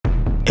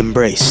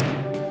Embraced,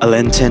 a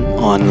Lenten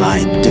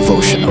online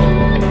devotional.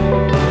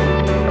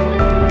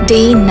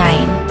 Day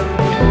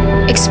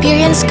 9.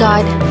 Experience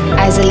God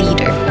as a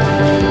leader.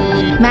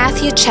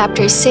 Matthew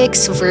chapter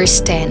 6 verse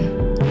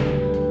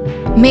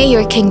 10. May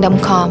your kingdom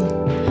come.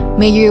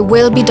 May your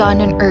will be done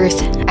on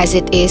earth as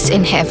it is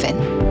in heaven.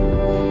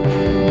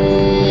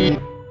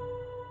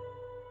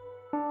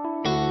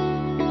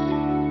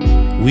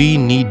 We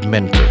need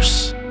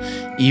mentors.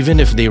 Even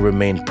if they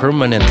remain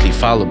permanently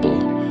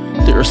fallible,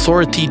 their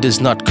authority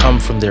does not come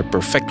from their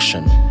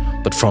perfection,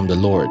 but from the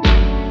Lord.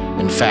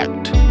 In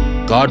fact,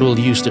 God will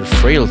use their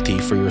frailty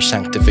for your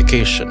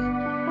sanctification.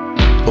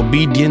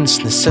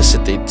 Obedience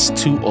necessitates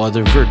two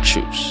other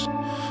virtues: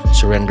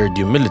 surrendered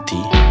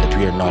humility, that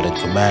we are not in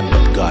command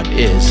but God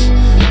is,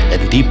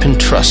 and deepened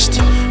trust,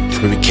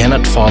 for we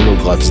cannot follow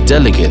God's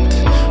delegate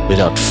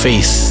without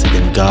faith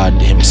in God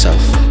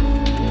Himself.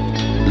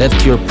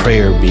 Let your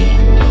prayer be,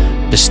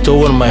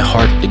 bestow on my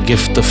heart the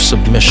gift of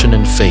submission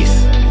and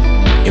faith.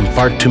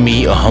 Impart to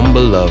me a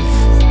humble love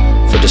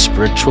for the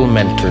spiritual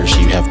mentors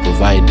you have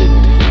provided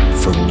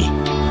for me.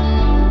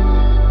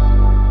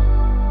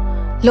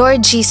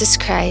 Lord Jesus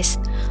Christ,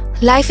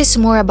 life is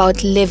more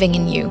about living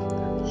in you,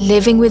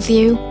 living with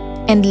you,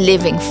 and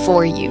living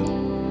for you.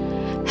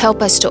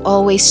 Help us to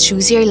always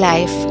choose your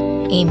life.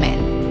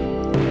 Amen.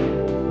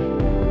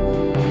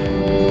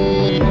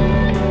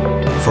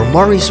 For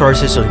more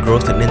resources on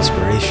growth and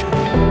inspiration,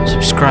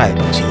 subscribe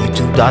to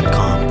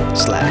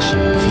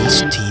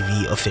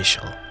youtube.com/FeastTV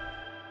Official.